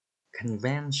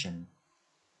Convention.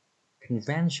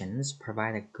 Conventions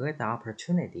provide a good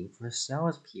opportunity for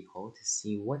salespeople to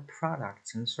see what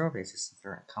products and services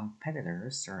their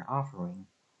competitors are offering.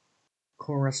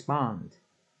 Correspond.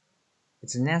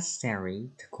 It's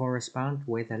necessary to correspond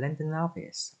with the London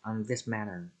office on this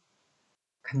matter.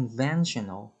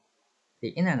 Conventional. The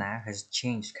internet has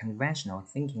changed conventional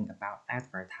thinking about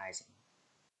advertising.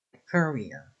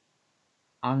 Courier.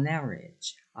 On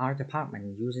average, our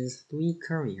department uses 3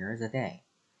 couriers a day.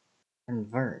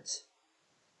 Convert.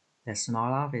 The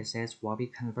small offices will be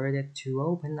converted to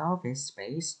open office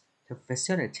space to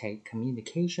facilitate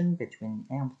communication between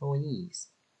employees.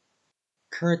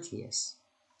 Courteous.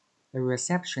 The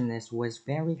receptionist was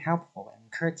very helpful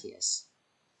and courteous.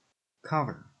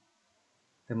 Cover.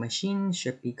 The machine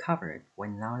should be covered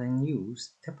when not in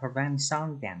use to prevent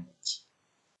sound damage.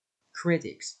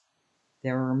 Critics.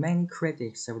 There are many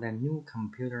critics of the new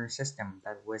computer system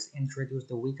that was introduced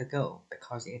a week ago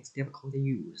because it's difficult to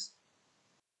use.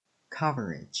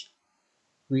 Coverage.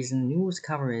 Recent news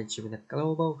coverage of the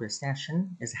global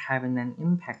recession is having an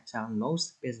impact on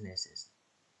most businesses.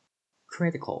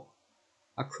 Critical.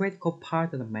 A critical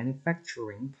part of the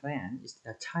manufacturing plan is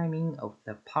the timing of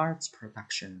the parts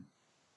production.